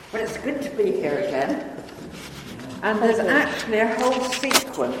Well, it's good to be here again. And there's actually a whole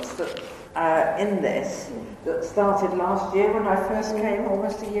sequence that in this that started last year when I first came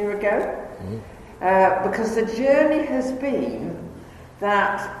almost a year ago. Because the journey has been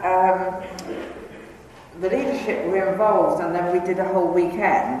that the leadership were involved, and then we did a whole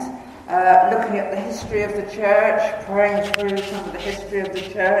weekend looking at the history of the church, praying through some of the history of the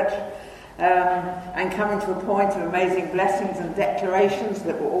church, and coming to a point of amazing blessings and declarations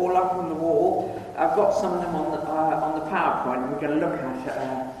that were all up on the wall. I've got some of them on the PowerPoint. We're going to look at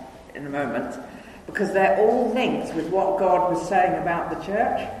it in a moment, because they're all linked with what God was saying about the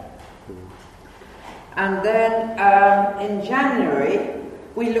church. And then in January,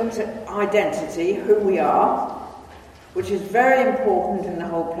 we looked at identity, who we are, which is very important in the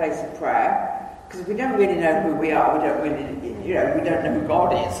whole place of prayer, because if we don't really know who we are, we don't know who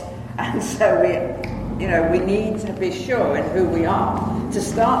God is. And so we need to be sure in who we are, to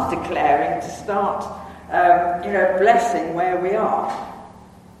start declaring, to start, blessing where we are.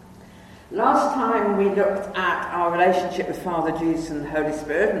 Last time we looked at our relationship with Father, Jesus and the Holy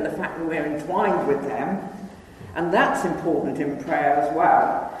Spirit, and the fact that we're entwined with them, and that's important in prayer as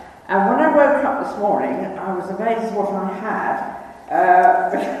well. And when I woke up this morning, I was amazed what I had,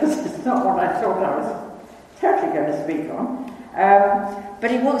 because it's not what I thought I was totally going to speak on. But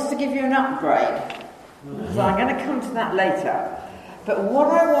he wants to give you an upgrade. So I'm going to come to that later. But what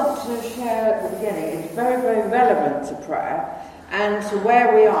I want to share at the beginning is very, very relevant to prayer and to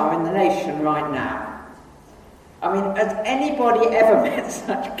where we are in the nation right now. I mean, has anybody ever met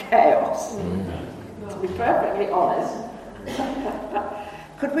such chaos? To be perfectly honest.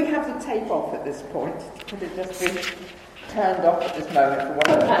 Could we have the tape off at this point? Could it just be turned off at this moment for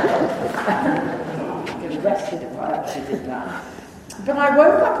whatever? I'd get arrested if I actually did that. But I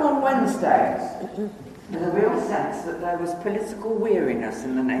woke up on Wednesday with a real sense that there was political weariness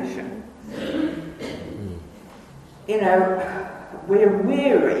in the nation. We're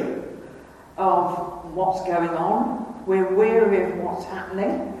weary of what's going on. We're weary of what's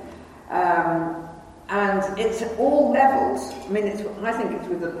happening. And it's at all levels. I mean, I think it's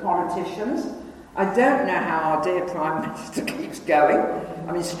with the politicians. I don't know how our dear Prime Minister keeps going.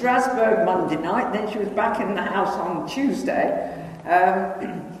 I mean, Strasbourg Monday night, then she was back in the House on Tuesday.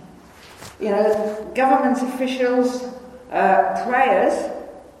 Government officials, prayers,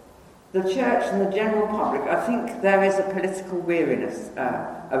 the church and the general public, I think there is a political weariness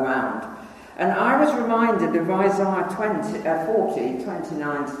around. And I was reminded of Isaiah 40,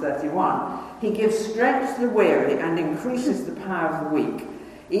 29 to 31. He gives strength to the weary and increases the power of the weak.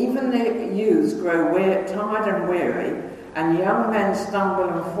 Even the youths grow tired and weary, and young men stumble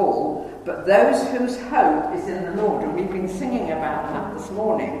and fall. But those whose hope is in the Lord, and we've been singing about that this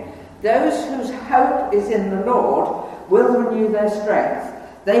morning, those whose hope is in the Lord will renew their strength.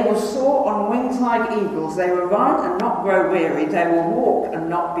 They will soar on wings like eagles. They will run and not grow weary. They will walk and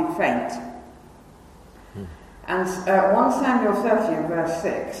not be faint. And 1 Samuel 30 and verse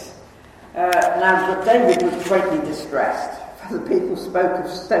 6. Now, David was greatly distressed, for the people spoke of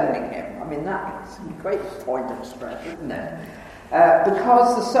stoning him. I mean, that's a great point of stress, isn't it?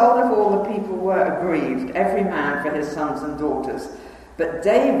 Because the soul of all the people were aggrieved, every man for his sons and daughters. But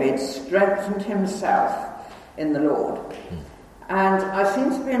David strengthened himself in the Lord. And I seem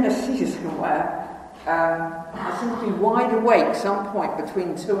to be in a season where I seem to be wide awake some point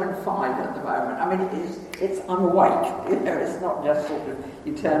between 2 and 5 at the moment. I mean, I'm awake. It's not just sort of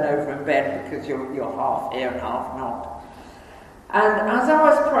you turn over in bed because you're half here and half not. And as I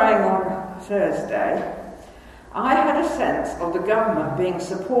was praying on Thursday, I had a sense of the government being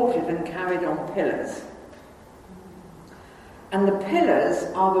supported and carried on pillars. And the pillars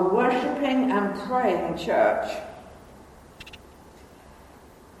are the worshipping and praying church.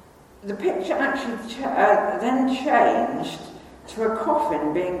 The picture actually then changed to a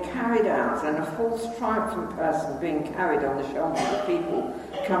coffin being carried out and a false triumphant person being carried on the shoulders of people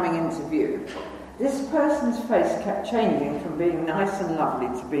coming into view. This person's face kept changing from being nice and lovely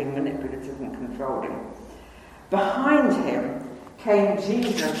to being manipulative and controlling. Behind him came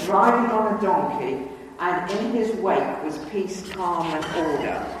Jesus riding on a donkey, and in his wake was peace, calm and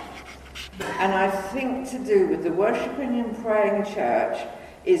order. And I think to do with the worshipping and praying church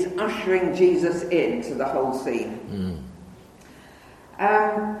is ushering Jesus into the whole scene.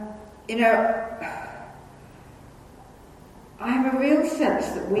 I have a real sense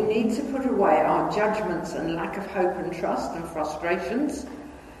that we need to put away our judgments and lack of hope and trust and frustrations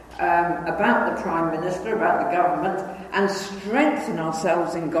about the Prime Minister, about the government, and strengthen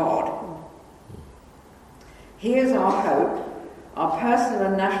ourselves in God. Here's our hope, our personal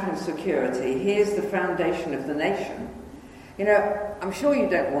and national security. Here's the foundation of the nation. You know, I'm sure you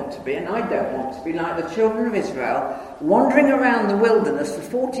don't want to be, and I don't want to be like the children of Israel, wandering around the wilderness for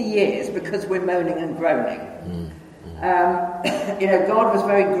 40 years because we're moaning and groaning. You know, God was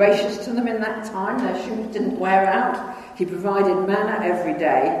very gracious to them in that time. Their shoes didn't wear out. He provided manna every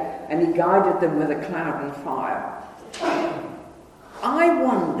day, and he guided them with a cloud and fire. I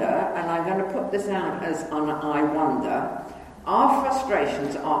wonder, and I'm going to put this out as an I wonder, our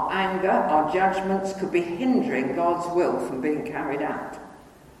frustrations, our anger, our judgments could be hindering God's will from being carried out.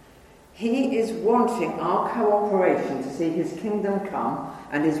 He is wanting our cooperation to see his kingdom come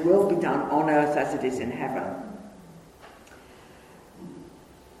and his will be done on earth as it is in heaven.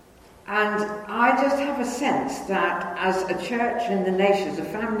 And I just have a sense that as a church in the nations, a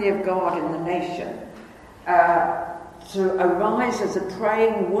family of God in the nation, to arise as a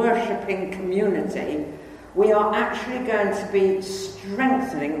praying, worshipping community, we are actually going to be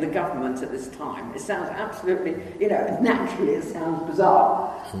strengthening the government at this time. It sounds absolutely, you know, naturally it sounds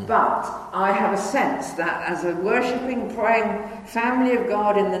bizarre, but I have a sense that as a worshipping, praying family of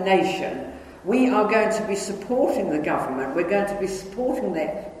God in the nation, we are going to be supporting the government. We're going to be supporting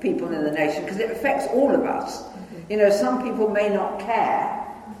the people in the nation because it affects all of us. You know, some people may not care.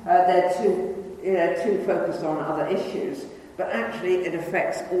 They're too focused on other issues. But actually, it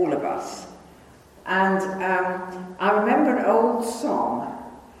affects all of us. And I remember an old song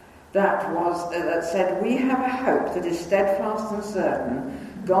that said, "We have a hope that is steadfast and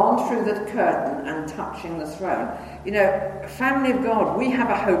certain, gone through the curtain and touching the throne." You know, family of God, we have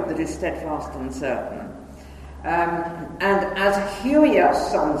a hope that is steadfast and certain. And as Huios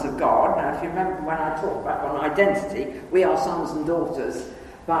sons of God, now if you remember when I talked back on identity, we are sons and daughters,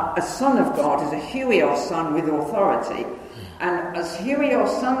 but a son of God is a Huios son with authority. And as Huios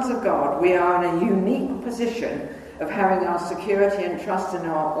sons of God, we are in a unique position of having our security and trust in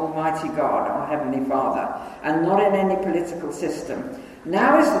our Almighty God, our Heavenly Father, and not in any political system.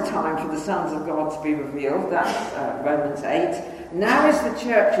 Now is the time for the sons of God to be revealed. That's Romans 8. Now is the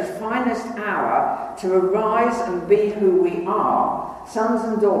church's finest hour to arise and be who we are, sons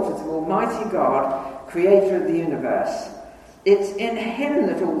and daughters of Almighty God, creator of the universe. It's in him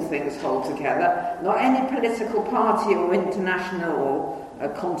that all things hold together, not any political party or international or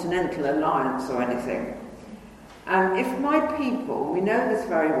continental alliance or anything. And if my people, we know this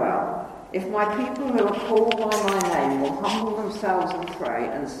very well, if my people who are called by my name will humble themselves and pray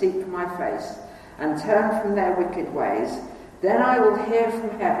and seek my face and turn from their wicked ways, then I will hear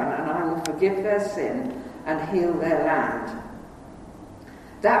from heaven and I will forgive their sin and heal their land.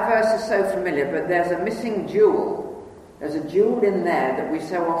 That verse is so familiar, but there's a missing jewel. There's a jewel in there that we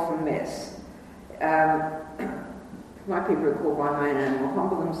so often miss. My people are called by my name will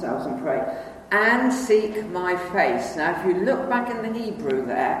humble themselves and pray and seek my face. Now, if you look back in the Hebrew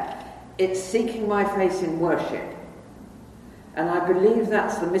there, it's seeking my face in worship. And I believe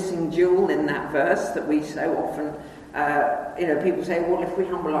that's the missing jewel in that verse that we so often, people say, well, if we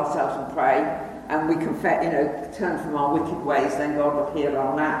humble ourselves and pray and we confess, turn from our wicked ways, then God will heal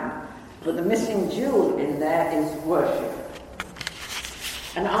our land. But the missing jewel in there is worship.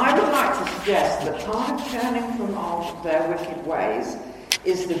 And I would like to suggest that part of turning from their wicked ways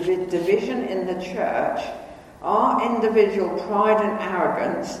is the division in the church, our individual pride and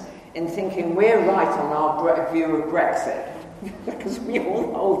arrogance in thinking we're right on our view of Brexit. Because we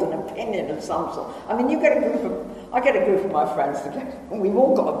all hold an opinion of some sort. I mean, I get a group of my friends together, and we've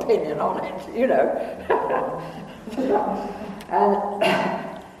all got an opinion on it, you know.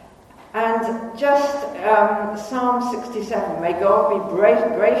 And just Psalm 67, may God be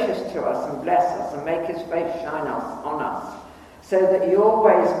gracious to us and bless us and make his face shine on us, so that your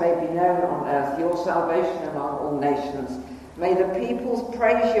ways may be known on earth, your salvation among all nations. May the peoples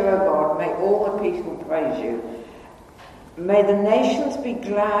praise you, O God, may all the people praise you. May the nations be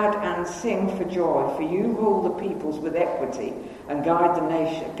glad and sing for joy, for you rule the peoples with equity and guide the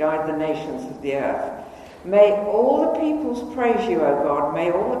nations of the earth. May all the peoples praise you, O God,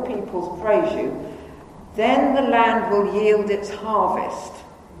 may all the peoples praise you. Then the land will yield its harvest.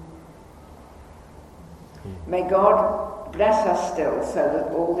 May God bless us still, so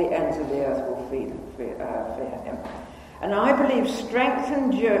that all the ends of the earth will fear him. And I believe strength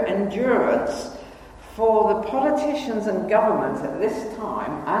and endurance for the politicians and government at this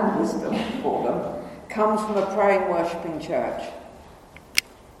time, and wisdom for them, comes from a praying, worshipping church.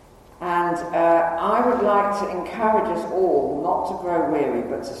 And I would like to encourage us all not to grow weary,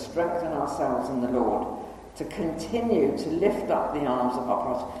 but to strengthen ourselves in the Lord, to continue to lift up the arms of our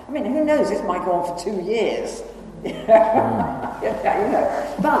pastors. I mean, who knows, this might go on for 2 years.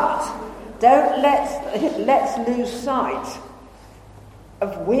 But don't let's lose sight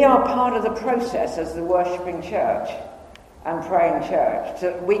of we are part of the process as the worshipping church. and praying church.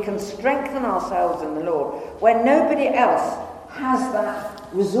 So we can strengthen ourselves in the Lord when nobody else has that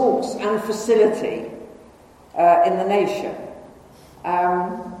resource and facility in the nation.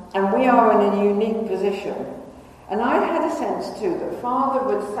 And we are in a unique position. And I had a sense too that Father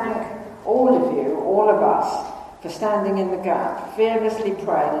would thank all of you, all of us, for standing in the gap, fearlessly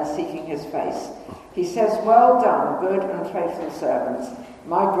praying and seeking his face. He says, "Well done, good and faithful servants.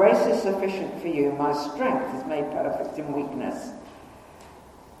 My grace is sufficient for you. My strength is made perfect in weakness."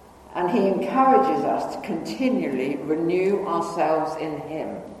 And he encourages us to continually renew ourselves in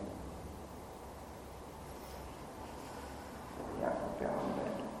him. Yeah, I'll go on a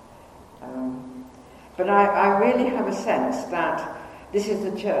bit. But I really have a sense that this is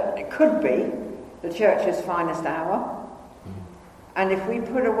the church. It could be the church's finest hour. And if we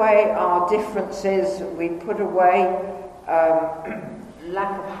put away our differences, we put away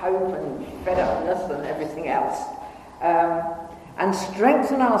lack of hope and fed-upness and everything else, and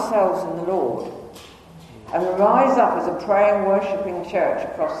strengthen ourselves in the Lord, and rise up as a praying, worshipping church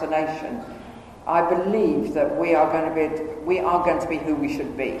across the nation, I believe that we are going to be who we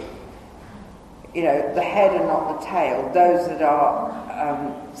should be. You know, the head and not the tail, those that are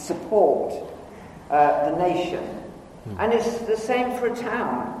support the nation. And it's the same for a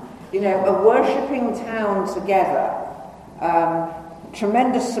town. You know, a worshipping town together,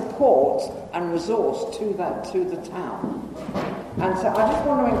 tremendous support and resource to the town. And so I just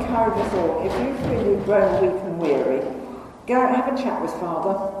want to encourage us all, if you feel you've grown weak and weary, go and have a chat with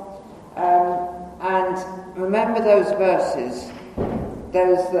Father, and remember those verses,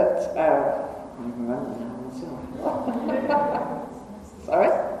 those that I remember now myself.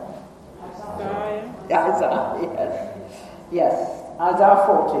 Sorry? Isaiah, yes. Isaiah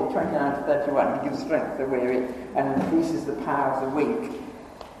 40, 29 to 31, he gives strength to the weary and increases the power of the weak.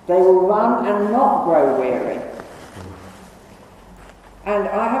 They will run and not grow weary. And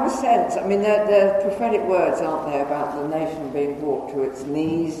I have a sense, I mean, there are prophetic words, aren't there, about the nation being brought to its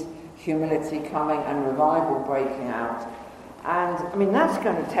knees, humility coming and revival breaking out. And, I mean, that's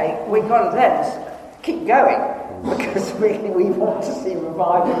going to take, we've got to then keep going, because we want to see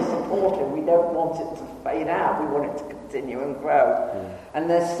revival supported. We don't want it to fade out. We want it to continue and grow. And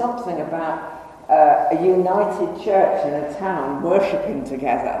there's something about a united church in a town worshipping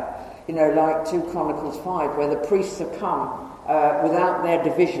together, you know, like 2 Chronicles 5, where the priests have come without their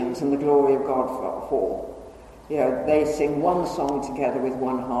divisions and the glory of God fall. You know, they sing one song together with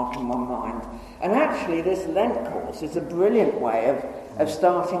one heart and one mind. And actually this Lent course is a brilliant way of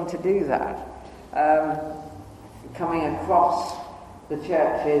starting to do that. Coming across the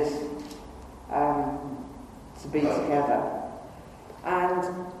churches to be together. And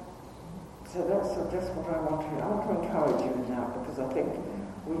so that's what I want to encourage you in that, because I think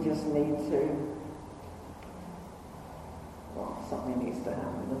we just need to, well, something needs to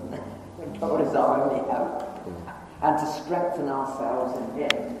happen, doesn't it? When God is our only hope. And to strengthen ourselves in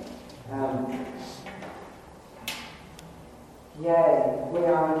him. Yea, we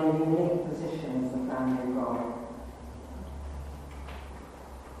are in a unique position as the family of God.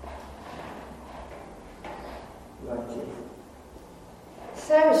 Righty.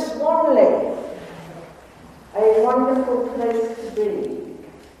 So, Swanley, a wonderful place to be,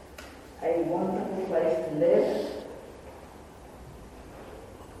 a wonderful place to live.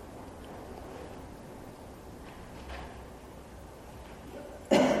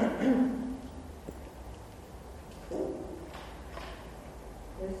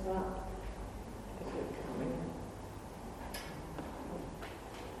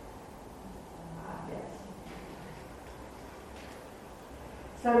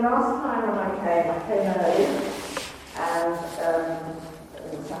 So last time when I came early, and it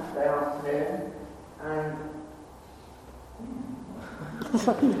was Saturday afternoon, and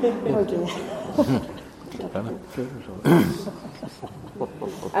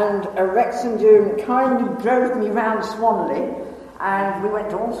Rex and June kindly drove me round Swanley, and we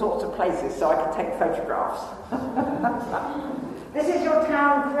went to all sorts of places so I could take photographs. This is your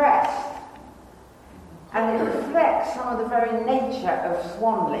town crest. And it reflects some of the very nature of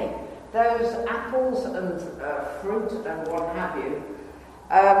Swanley. Those apples and fruit and what have you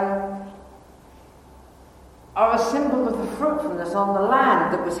are a symbol of the fruitfulness on the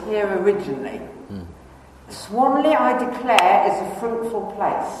land that was here originally. Swanley, I declare, is a fruitful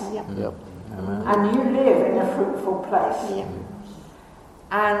place. Yep. Yep. And you live in a fruitful place. Yep.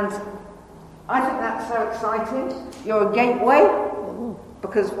 And I think that's so exciting. You're a gateway,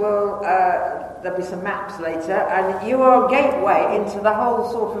 because there'll be some maps later, and you are a gateway into the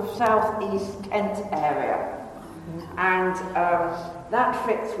whole sort of southeast Kent area. And that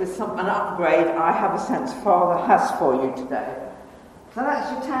fits with an upgrade I have a sense Father has for you today. So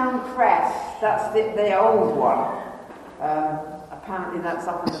that's your town crest. That's the old one. Apparently that's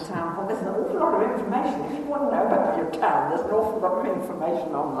up in the town hall. There's an awful lot of information. If you want to know about your town, there's an awful lot of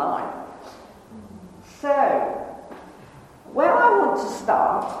information online. So, where I want to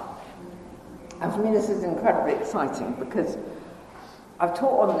start, and for me this is incredibly exciting because I've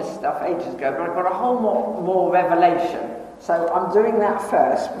taught on this stuff ages ago, but I've got a whole more revelation. So I'm doing that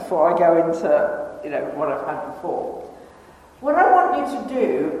first before I go into, what I've had before. What I want you to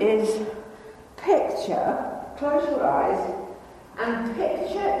do is close your eyes, and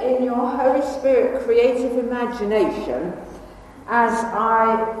picture in your Holy Spirit creative imagination as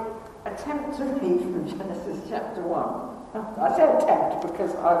I attempt to read from Genesis chapter 1. I say attempt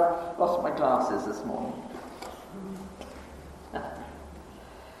because I've lost my glasses this morning.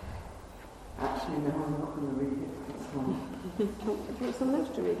 Actually, no, I'm not going to read it this morning. Do you want someone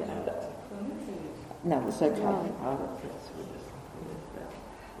else to read it out? No, it's okay.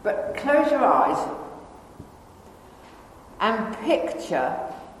 But close your eyes and picture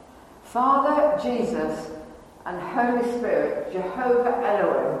Father, Jesus, and Holy Spirit, Jehovah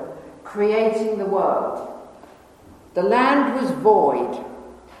Elohim, creating the world. The land was void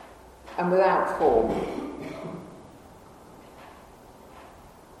and without form.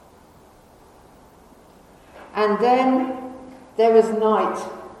 And then there was night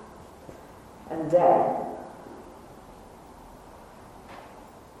and day.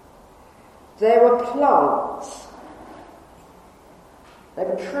 There were plants. There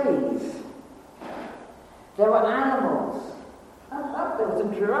were trees. There were animals. There was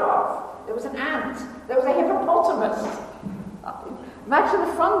a giraffe. There was an ant. There was a hippopotamus. Imagine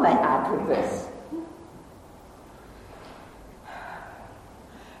the fun they had with this.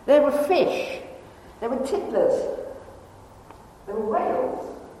 There were fish. There were tiddlers. There were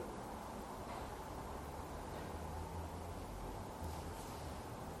whales.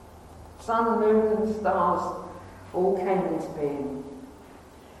 Sun, moon, and stars all came into being.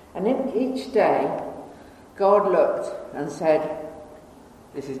 And in each day, God looked and said,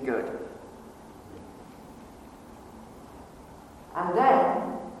 "This is good." And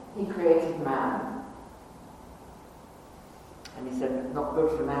then he created man. And he said, "It's not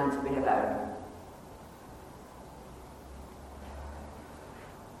good for man to be alone."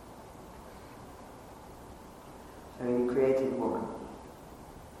 So he created woman.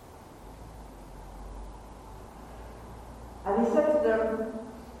 And he said to them,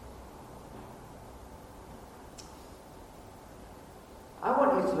 "I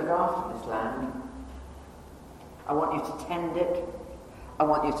want you to look after this land. I want you to tend it. I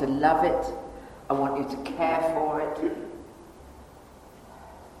want you to love it. I want you to care for it.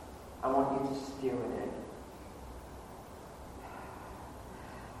 I want you to steward it."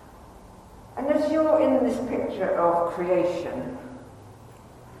 And as you're in this picture of creation,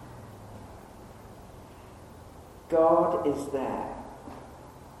 God is there.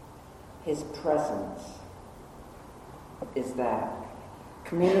 His presence is there.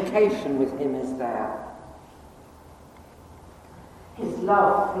 Communication with him is there. His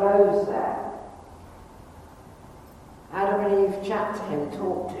love flows there. Adam and Eve chat to him,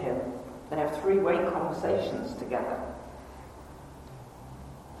 talk to him. They have three-way conversations together.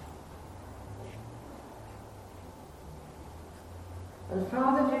 And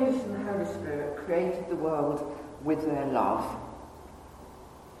Father, Jesus, and the Holy Spirit created the world with their love.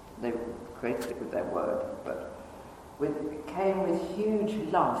 They created it with their word, but it came with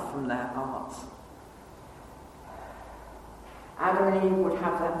huge love from their hearts. Adam and Eve would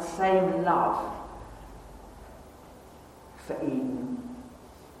have that same love for Eden.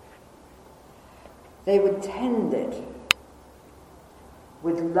 They would tend it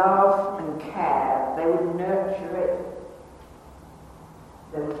with love and care. They would nurture it.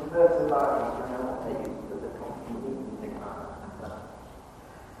 They would fertilize, I don't know what they used for the Eden thing like that.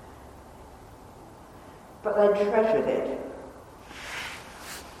 But they treasured it.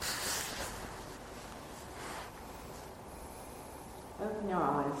 Open your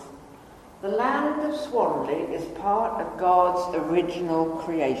eyes. The land of Swanley is part of God's original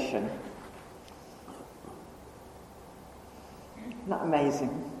creation. Isn't that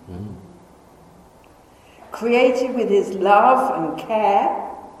amazing? Mm. Created with his love and care.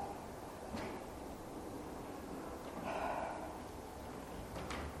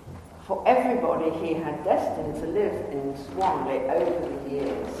 For everybody he had destined to live in Swanley over the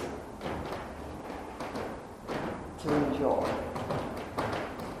years to enjoy.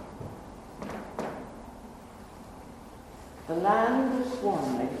 The land of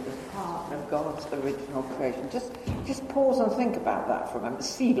Swanley is part of God's original creation. Just pause and think about that for a moment.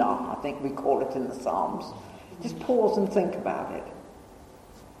 Selah, I think we call it in the Psalms. Just pause and think about it.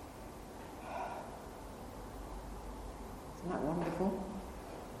 Isn't that wonderful?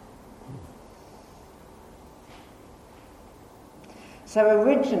 So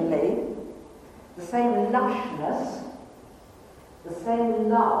originally, the same lushness, the same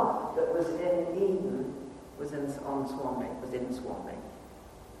love that was in Eden was in Swanley.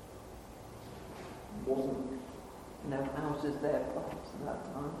 Wasn't no houses there perhaps at that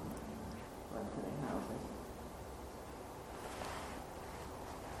time. Weren't any houses.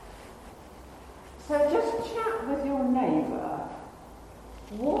 So just chat with your neighbour.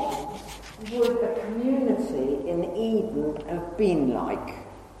 What would a community in Eden have been like?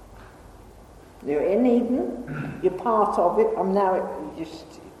 You're in Eden, you're part of it. I'm now just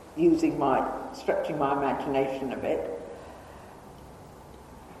stretching my imagination a bit.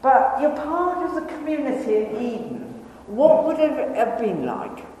 But you're part of the community in Eden. What would it have been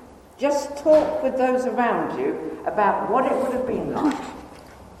like? Just talk with those around you about what it would have been like.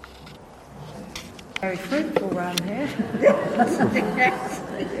 Very fruitful around here.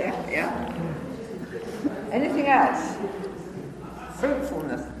 Yeah. Anything else?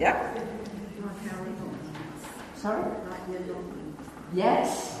 Fruitfulness, yeah? Sorry?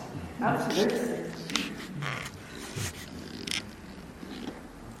 Yes, absolutely.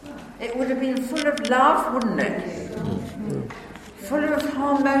 It would have been full of love, wouldn't it? Full of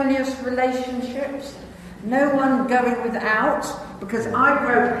harmonious relationships. No one going without, because I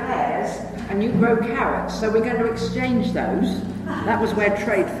grow pears and you grow carrots, so we're going to exchange those. That was where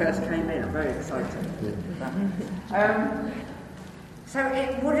trade first came in. I'm very excited. So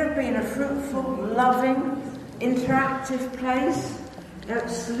it would have been a fruitful, loving, interactive place.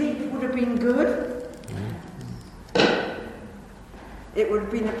 Sleep would have been good. It would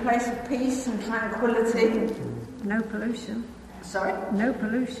have been a place of peace and tranquility. No pollution. Sorry? No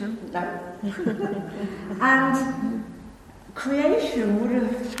pollution. No. And creation would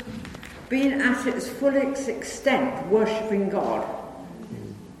have been at its fullest extent worshipping God.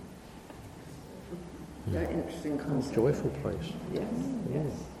 Very interesting concept. Joyful place. Yes,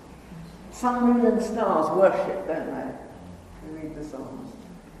 yes. Sun, moon and stars worship, don't they? We read the Psalms.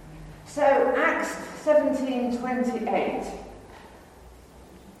 So, Acts 17:28.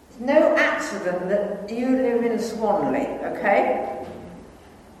 It's no accident that you live in Swanley, okay?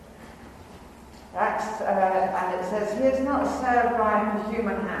 And it says, he is not served by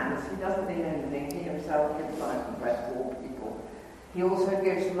human hands. He doesn't need anything. He himself gives life and breath to all people. He also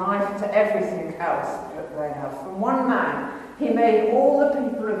gives life to everything else that they have. From one man, he made all the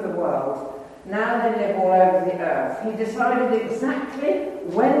people of the world. Now they live all over the earth. He decided exactly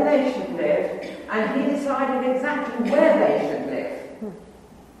when they should live, and he decided exactly where they should live.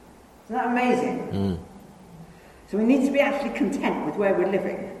 Isn't that amazing? So we need to be actually content with where we're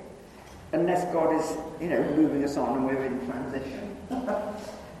living, unless God is, moving us on and we're in transition.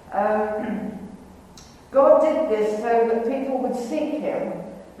 God did this so that people would seek him,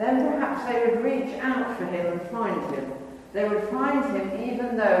 then perhaps they would reach out for him and find him. They would find him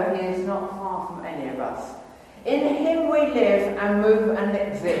even though he is not far from any of us. In him we live and move and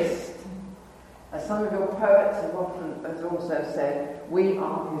exist. As some of your poets have also said, we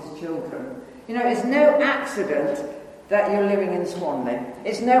are his children. It's no accident that you're living in Swanley.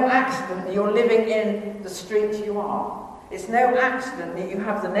 It's no accident that you're living in the street you are. It's no accident that you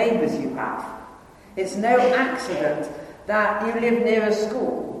have the neighbours you have. It's no accident that you live near a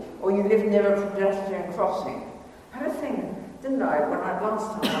school or you live near a pedestrian crossing. I had a thing, didn't I,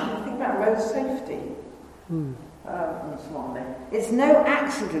 last time, I think about road safety in Swanley. It's no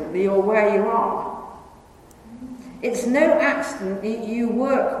accident that you're where you are. It's no accident that you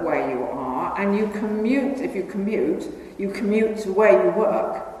work where you are and you commute, if you commute to where you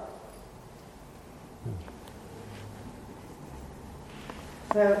work.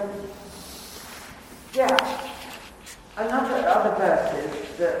 So, other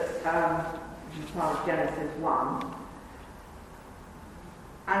verses that from Genesis 1.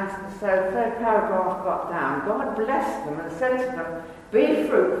 And so, third paragraph got down. God blessed them and said to them, be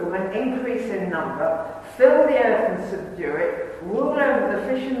fruitful and increase in number, fill the earth and subdue it, rule over the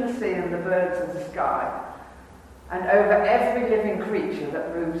fish in the sea and the birds of the sky, and over every living creature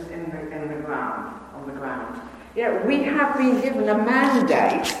that moves on the ground. We have been given a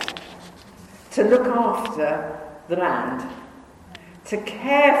mandate to look after the land, to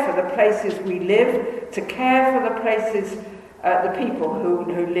care for the places we live, to care for the places, the people who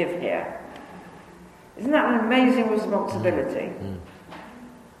live here. Isn't that an amazing responsibility?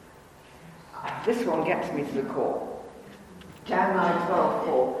 This one gets me to the core. Jeremiah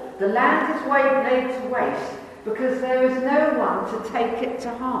 12:4. The land is laid to waste because there is no one to take it to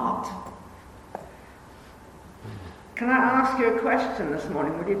heart. Can I ask you a question this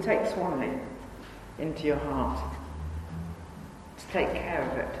morning? Would you take Swanley into your heart? To take care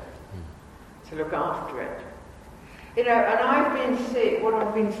of it? To look after it? You know, and I've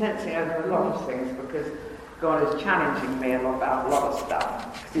been sensing over a lot of things because God is challenging me a lot about a lot of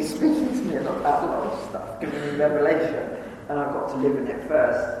stuff. Because He's speaking to me a lot about a lot of stuff, giving me revelation, and I've got to live in it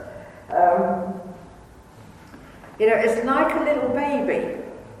first. You know, it's like a little baby.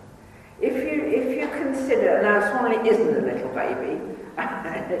 If you consider, now Swanley isn't a little baby,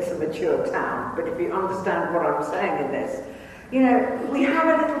 it's a mature town, but if you understand what I'm saying in this, you know, we have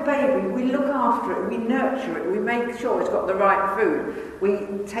a little baby, we look after it, we nurture it, we make sure it's got the right food,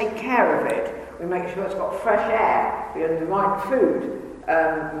 we take care of it, we make sure it's got fresh air, we have the right food,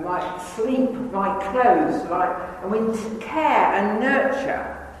 right sleep, right clothes, right, and we care and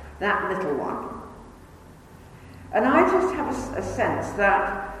nurture that little one. And I just have a sense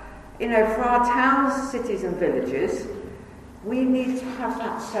that, you know, for our towns, cities and villages, we need to have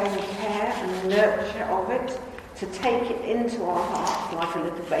that same care and nurture of it, to take it into our hearts like a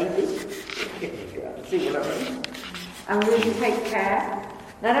little baby. See what I mean? And really take care.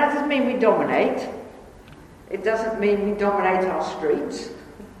 Now that doesn't mean we dominate. It doesn't mean we dominate our streets.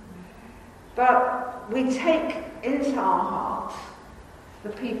 But we take into our hearts the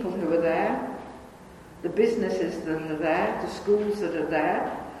people who are there, the businesses that are there, the schools that are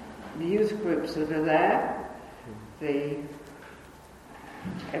there, the youth groups that are there,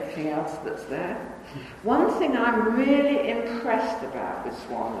 everything else that's there. One thing I'm really impressed about with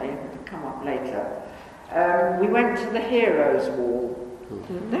Swanley, it'll come up later, we went to the Heroes Wall.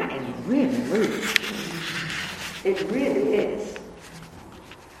 That is really moving. It really is.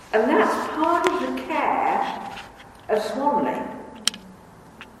 And that's part of the care of Swanley.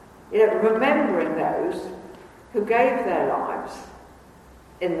 You know, remembering those who gave their lives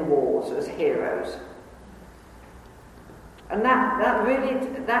in the wars as heroes. And that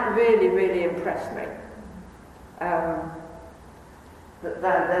really impressed me. That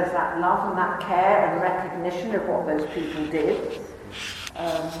there's that love and that care and recognition of what those people did.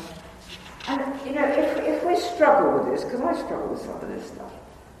 And you know, if we struggle with this, because I struggle with some of this stuff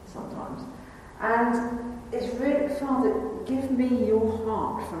sometimes, and it's really, Father, give me your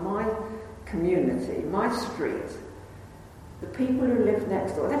heart for my community, my street, the people who live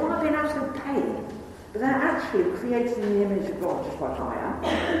next door. They might be an absolute pain, but they're actually created in the image of God, just like I am.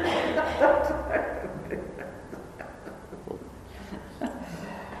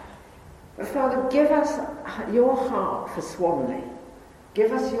 But Father, give us your heart for Swanley.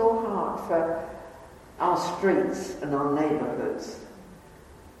 Give us your heart for our streets and our neighbourhoods.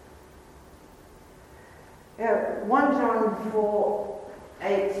 1 John 4,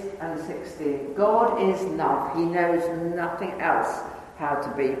 8 and 16. God is love. He knows nothing else how to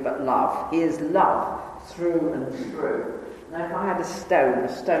be but love. He is love through and through. Now if I had a stone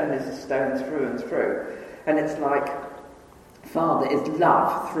is a stone through and through. And it's like, Father is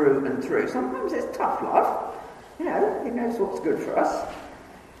love through and through. Sometimes it's tough love. You know, He knows what's good for us.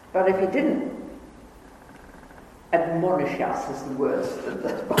 But if He didn't admonish us, as the words that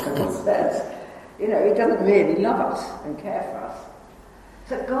the Bible says, you know, He doesn't really love us and care for us.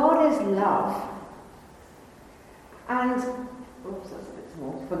 So God is love. And, oops, that's a bit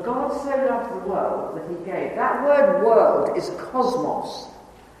small. For God so loved the world that He gave. That word world is cosmos,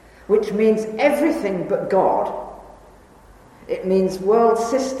 which means everything but God. It means world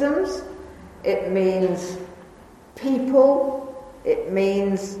systems, it means people, it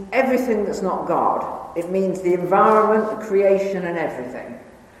means everything that's not God. It means the environment, the creation and everything.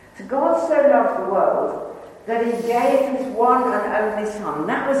 So God so loved the world that He gave His one and only Son.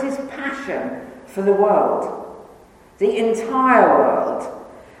 That was His passion for the world, the entire world.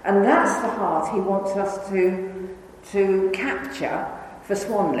 And that's the heart He wants us to capture for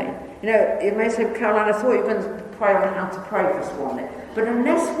Swanley. You know, you may say, Caroline, I thought you were going to pray on how to pray for Swanley. But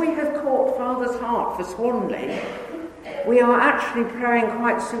unless we have caught Father's heart for Swanley, we are actually praying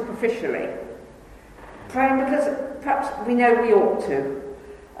quite superficially. Praying because perhaps we know we ought to,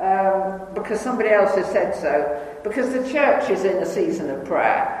 because somebody else has said so, because the church is in a season of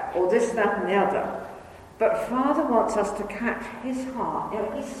prayer, or this, that and the other. But Father wants us to catch His heart. You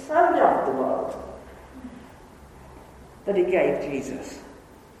know, He so loved the world that He gave Jesus.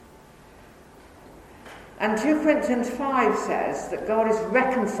 And 2 Corinthians 5 says that God is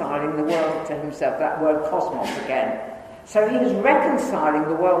reconciling the world to Himself. That word cosmos again. So He is reconciling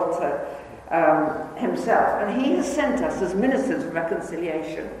the world to Himself. And He has sent us as ministers of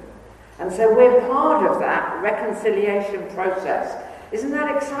reconciliation. And so we're part of that reconciliation process Isn't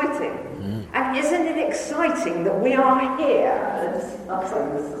that exciting? And isn't it exciting that we are here? I'm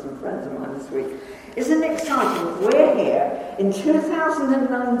saying this to some friends of mine this week. Isn't it exciting that we're here in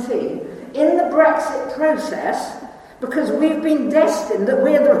 2019 in the Brexit process because we've been destined that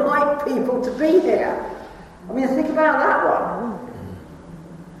we're the right people to be here? I mean, think about that one.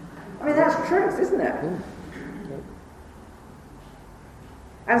 I mean, that's truth, isn't it?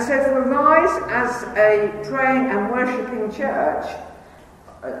 And so to arise as a praying and worshipping church,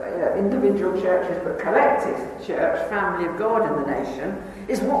 individual churches but collective church, family of God in the nation,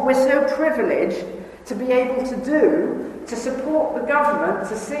 is what we're so privileged to be able to do to support the government,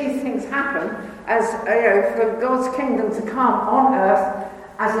 to see things happen as for God's kingdom to come on earth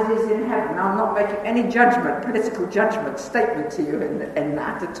as it is in heaven. Now, I'm not making any judgment, political judgment statement to you in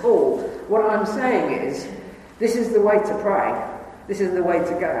that at all. What I'm saying is, this is the way to pray. This is the way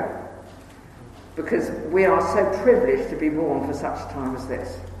to go. Because we are so privileged to be born for such a time as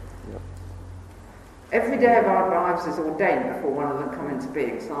this. Yep. Every day of our lives is ordained before one of them come into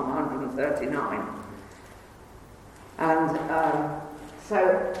being, Psalm 139. And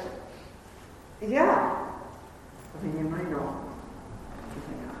so, yeah. I mean, you may not think,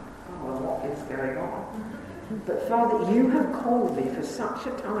 oh, well, what is going on? But Father, you have called me for such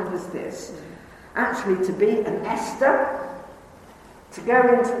a time as this, actually to be an Esther, to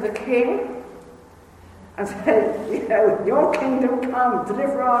go into the King, and say, your kingdom come,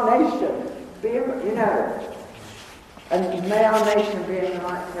 deliver our nation, and may our nation be in the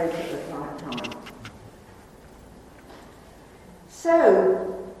right place at the right time.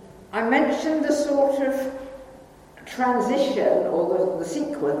 So, I mentioned the sort of transition, or the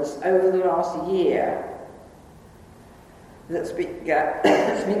sequence over the last year that's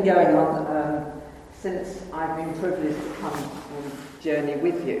been going on since I've been privileged to come on a journey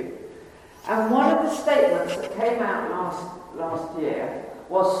with you. And one of the statements that came out last year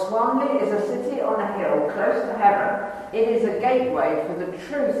was, Swanley is a city on a hill close to heaven. It is a gateway for the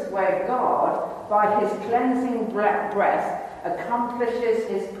truth where God, by his cleansing breath, accomplishes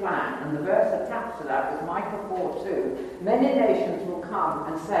his plan. And the verse attached to that is Micah 4:2. Many nations will come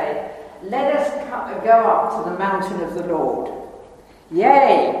and say, let us go up to the mountain of the Lord.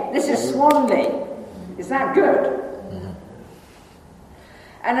 Yay! This is Swanley. Is that good?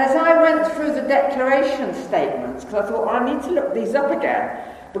 And as I went through the declaration statements, because I thought, I need to look these up again,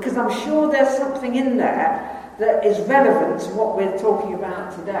 because I'm sure there's something in there that is relevant to what we're talking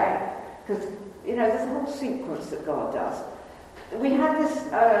about today. Because, there's a whole sequence that God does. We had this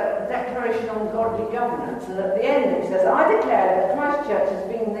declaration on godly governance, and at the end it says, I declare that Christ Church has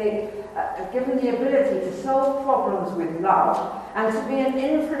been given the ability to solve problems with love and to be an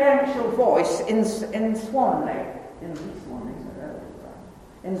influential voice in Swanley.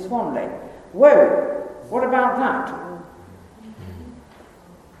 In Swanley. Whoa! What about that?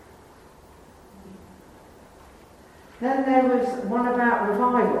 Then there was one about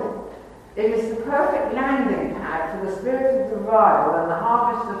revival. It is the perfect landing pad for the spirit of revival and the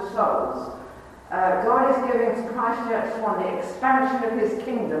harvest of souls. God is giving to Christ Church Swanley expansion of his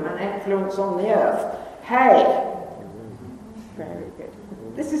kingdom and influence on the earth. Hey! Very good.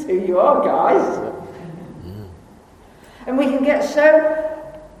 This is who you are, guys. And we can get so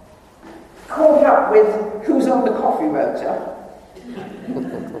caught up with who's on the coffee rotor.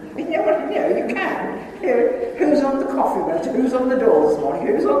 You can. Who's on the coffee rotor? Who's on the door this morning?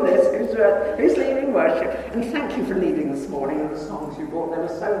 Who's on this? Who's leading worship? And thank you for leading this morning and the songs you brought. They were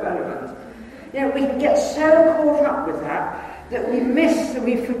so relevant. We can get so caught up with that we miss and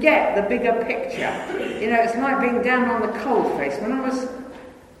we forget the bigger picture. It's like being down on the coal face. When I was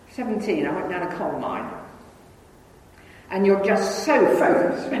 17, I went down a coal mine. And you're just so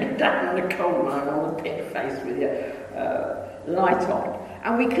focused when you're down on the coal mine on the pit face with your light on.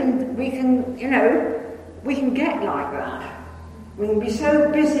 And we can get like that. We can be so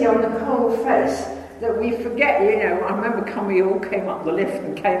busy on the coal face that we forget, I remember we all came up the lift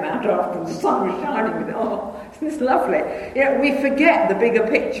and came out after the sun was shining. Isn't this lovely? We forget the bigger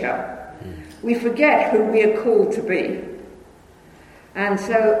picture. We forget who we are called to be. And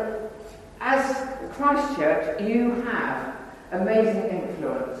so, as Christ Church, you have amazing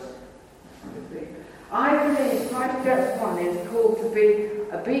influence. I believe Christ Church Swanley is called to be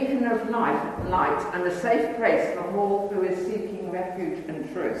a beacon of light and a safe place for all who is seeking refuge and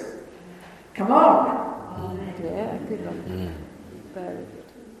truth. Come on! Yeah, good one. Very good.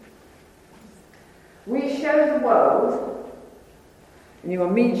 We show the world, in your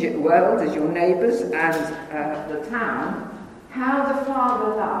immediate world, as your neighbours and the town, how the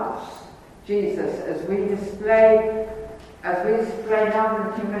Father loves Jesus as we display love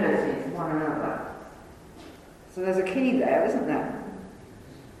and humility to one another. So there's a key there, isn't there?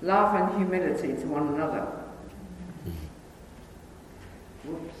 love and humility to one another.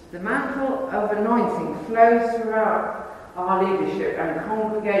 The mantle of anointing flows throughout our leadership and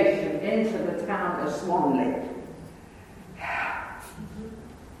congregation into the town of Swanley.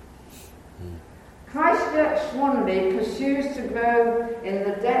 Christchurch Swanley pursues to grow in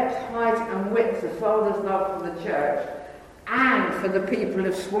the depth, height and width of Father's love for the church and for the people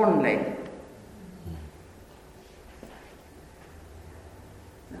of Swanley.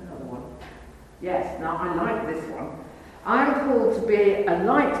 Another one. Yes, now I like this one. I'm called to be a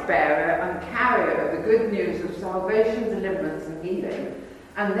light bearer and carrier of the good news of salvation, deliverance and healing.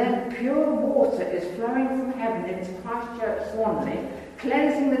 And then pure water is flowing from heaven into Christchurch Swanley,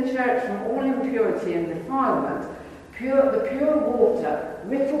 cleansing the church from all impurity and defilement. The pure water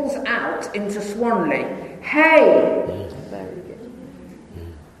ripples out into Swanley. Hey! Very good.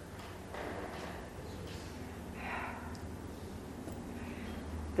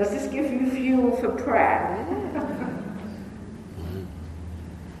 Does this give you fuel for prayer?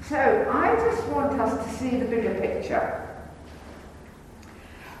 So I just want us to see the bigger picture.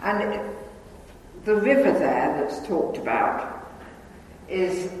 And the river there that's talked about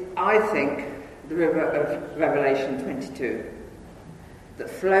is, I think, the river of Revelation 22 that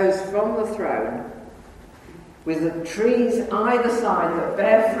flows from the throne with the trees either side that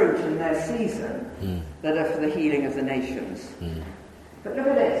bear fruit in their season that are for the healing of the nations. But look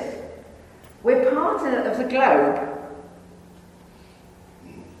at this. We're part of the globe.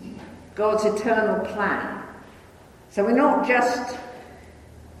 God's eternal plan. So we're not just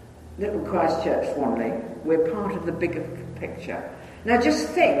little Christchurch Swanley, we're part of the bigger picture. Now just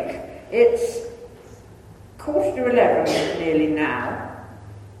think, it's 11:15 nearly now.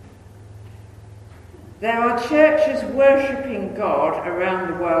 There are churches worshipping God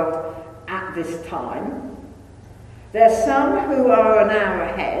around the world at this time. There's some who are an hour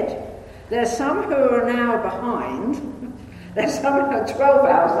ahead. There's some who are an hour behind. There's some who are 12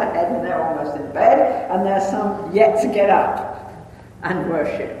 hours ahead and they're almost in bed. And there's some yet to get up and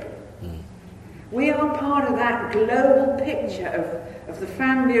worship. We are part of that global picture of the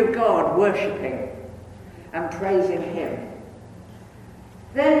family of God worshipping and praising Him.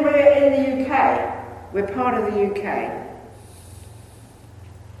 Then we're in the UK. We're part of the UK.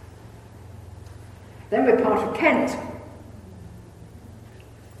 Then we're part of Kent.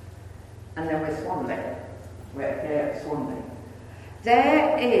 And then we're Swanley. We're here at Swanley.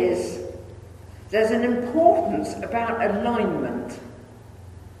 There's an importance about alignment.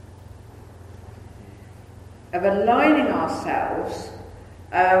 Of aligning ourselves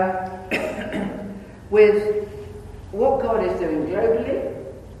with what God is doing globally,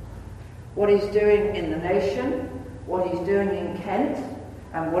 what He's doing in the nation, what He's doing in Kent,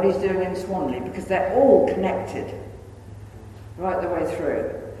 and what He's doing in Swanley, because they're all connected right the way through.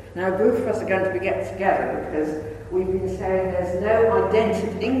 Now, a group of us are going to get together because we've been saying there's no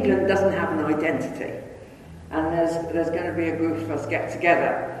identity. England doesn't have an identity, and there's going to be a group of us get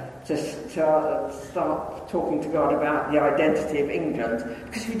together to start talking to God about the identity of England.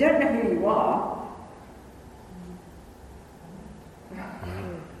 Because if you don't know who you are,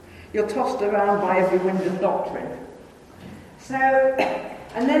 you're tossed around by every wind and doctrine. So,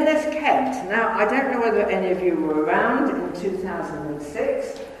 and then there's Kent. Now, I don't know whether any of you were around in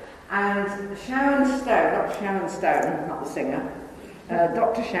 2006, and Sharon Stone, Dr. Sharon Stone, not the singer,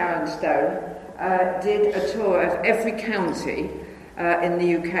 Dr. Sharon Stone did a tour of every county in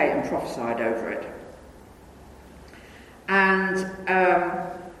the UK and prophesied over it. And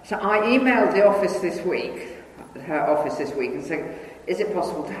so I emailed the office this week, her office this week, and said, is it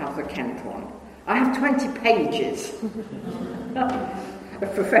possible to have the Kent one? I have 20 pages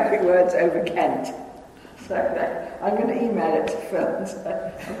of prophetic words over Kent. So I'm going to email it to Phil. So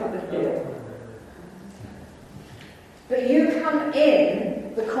I've got it here. But you come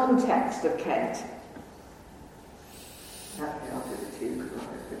in the context of Kent. Actually, I'll do it to you because I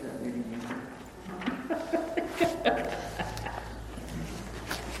don't really need it.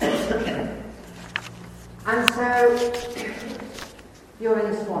 And so, you're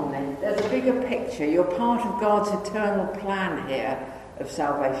in Swanley. There's a bigger picture. You're part of God's eternal plan here of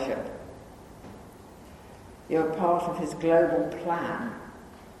salvation. You're part of His global plan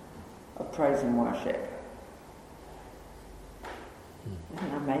of praise and worship. Isn't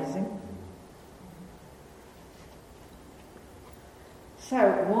that amazing? So,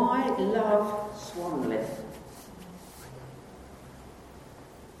 why love Swanley?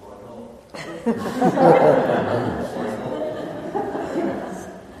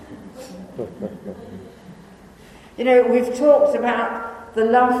 You know, we've talked about the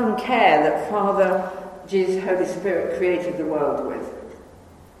love and care that Father, Jesus, Holy Spirit created the world with.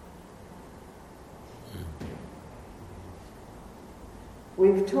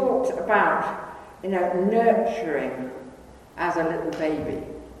 We've talked about, nurturing as a little baby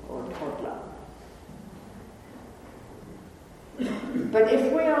or a toddler. But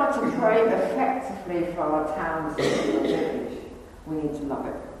if we are to pray effectively for our towns and our village, we need to love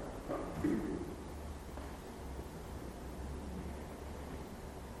it.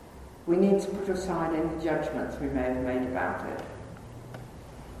 We need to put aside any judgments we may have made about it.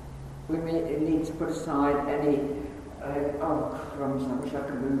 We need to put aside any, crumbs, I wish I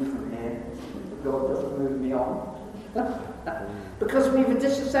could move from here. God doesn't move me on. Because we've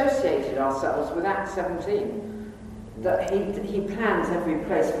disassociated ourselves with Acts 17, that he plans every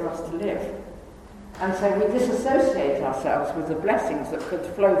place for us to live. And so we disassociate ourselves with the blessings that could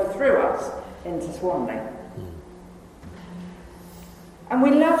flow through us into Swanley. And we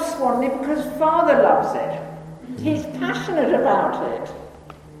love Swanley because Father loves it. He's passionate about it.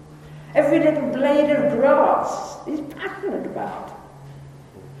 Every little blade of grass he's passionate about.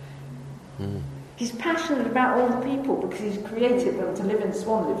 He's passionate about all the people because he's created them to live in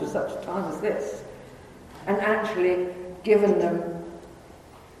Swanley for such a time as this. And actually given them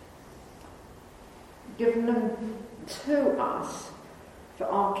to us for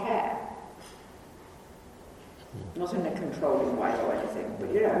our care. Not in a controlling way or anything,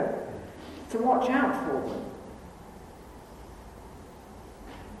 but to watch out for them.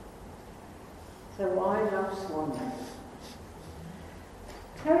 So why love Swanley?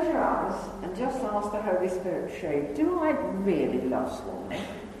 Close your eyes and just ask the Holy Spirit to show you, do I really love Swanley?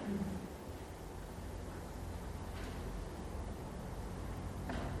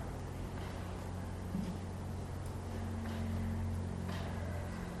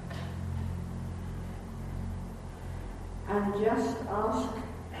 And just ask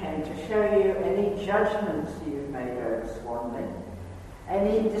him to show you any judgments you've made over Swanley,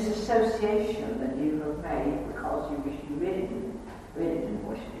 any disassociation that you have made because you wish you really didn't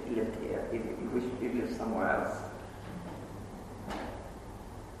wish you'd lived here, if you wish you'd lived somewhere else.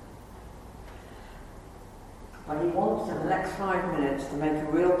 But he wants in the next 5 minutes to make a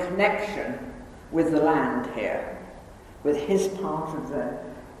real connection with the land here, with his part of the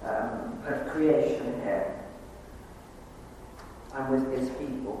of creation here. And with his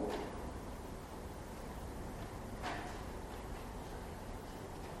people.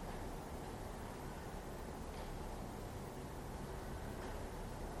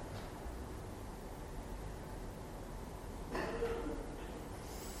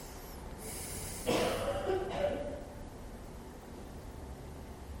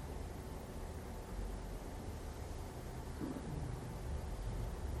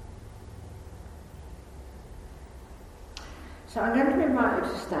 So I'm going to invite you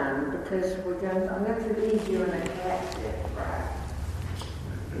to stand because I'm going to lead you in a collective prayer.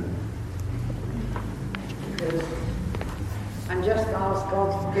 And just ask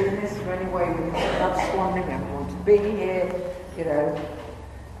God's forgiveness for any way we have love Swanley and want to be here,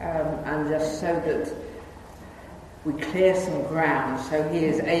 and just so that we clear some ground so he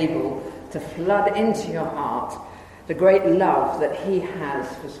is able to flood into your heart the great love that he has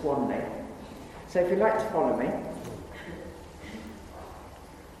for Swanley. So if you'd like to follow me.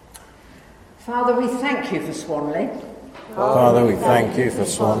 Father, we thank you for Swanley. Father, we thank you for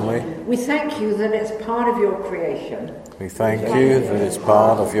Swanley. We thank you that it's part of your creation. We thank you that it's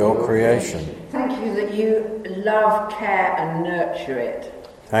part of your creation. Thank you that you love, care and nurture it.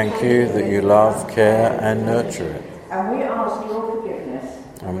 Thank you that you love, care and nurture it. And we ask your forgiveness.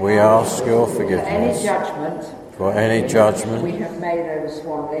 And we ask your forgiveness For any judgment we have made over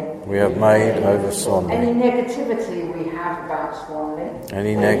Swanley. Any negativity we have about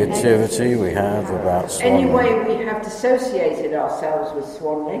Swanley. Any way we have dissociated ourselves with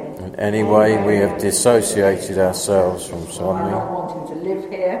Swanley. In any way we have dissociated ourselves from Swanley. By not wanting to live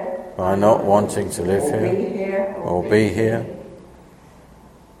here. By not wanting to live here. Or be here.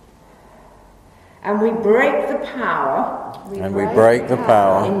 And we break the power.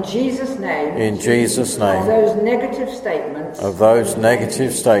 In Jesus' name. Of those negative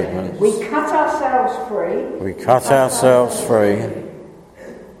statements. We cut ourselves free.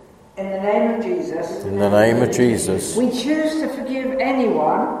 In the name of Jesus. We choose to forgive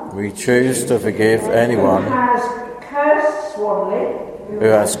anyone. Who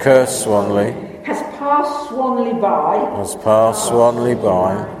has cursed Swanley. Has passed Swanley by.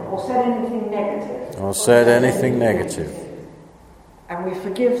 Or said anything negative. And we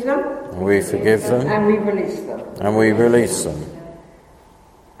forgive them. And we release them.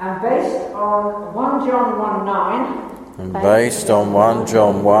 And based on 1 John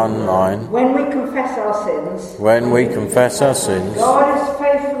 1:9. When we confess our sins.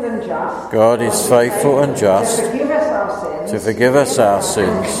 God is faithful and just. To sins. to forgive us our sins,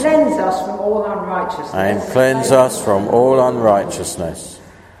 And cleanse us from all unrighteousness. and cleanse us from all unrighteousness.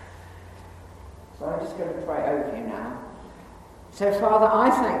 So I'm just going to pray over you now. So, Father, I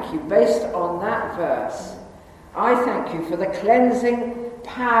thank you, based on that verse, I thank you for the cleansing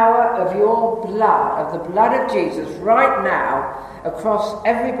power of your blood, of the blood of Jesus, right now, across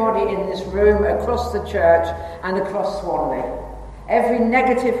everybody in this room, across the church, and across Swanley. Every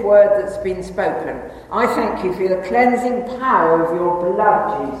negative word that's been spoken, I thank you for the cleansing power of your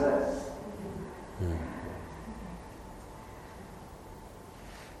blood, Jesus.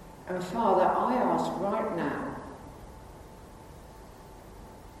 And Father, I ask right now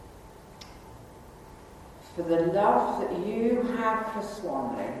for the love that you have for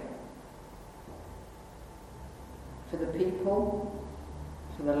Swanley, for the people,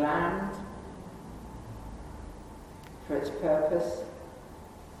 for the land, for its purpose.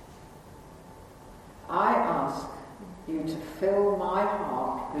 I ask you to fill my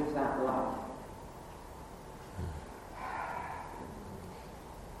heart with that love.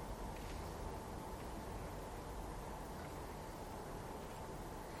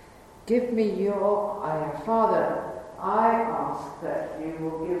 Give me your, Father, I ask that you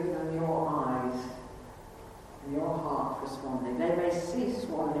will give them your eyes and your heart for Swanley. They may see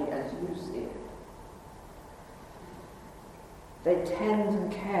Swanley as you see it. They tend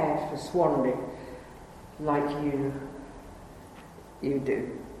and care for Swanley like you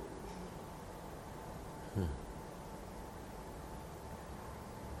do.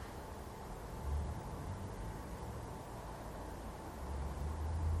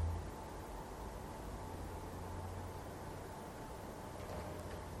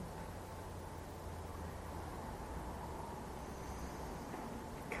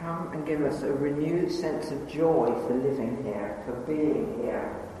 Come and give us a renewed sense of joy for living here, for being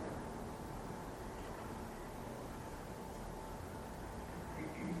here.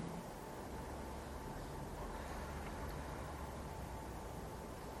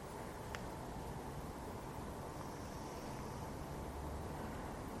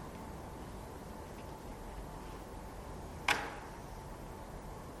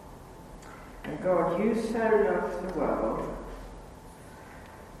 And God, you so loved the world,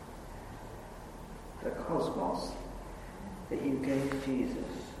 the cosmos, that you gave Jesus.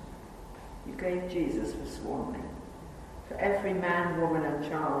 You gave Jesus for Swanley, for every man, woman and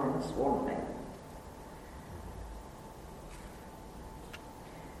child in Swanley.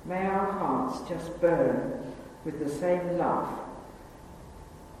 May our hearts just burn with the same love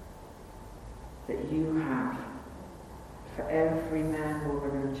that you have for every man,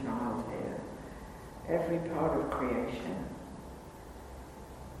 woman and child here, every part of creation.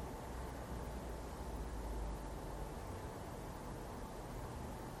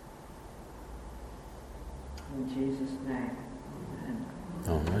 In Jesus' name.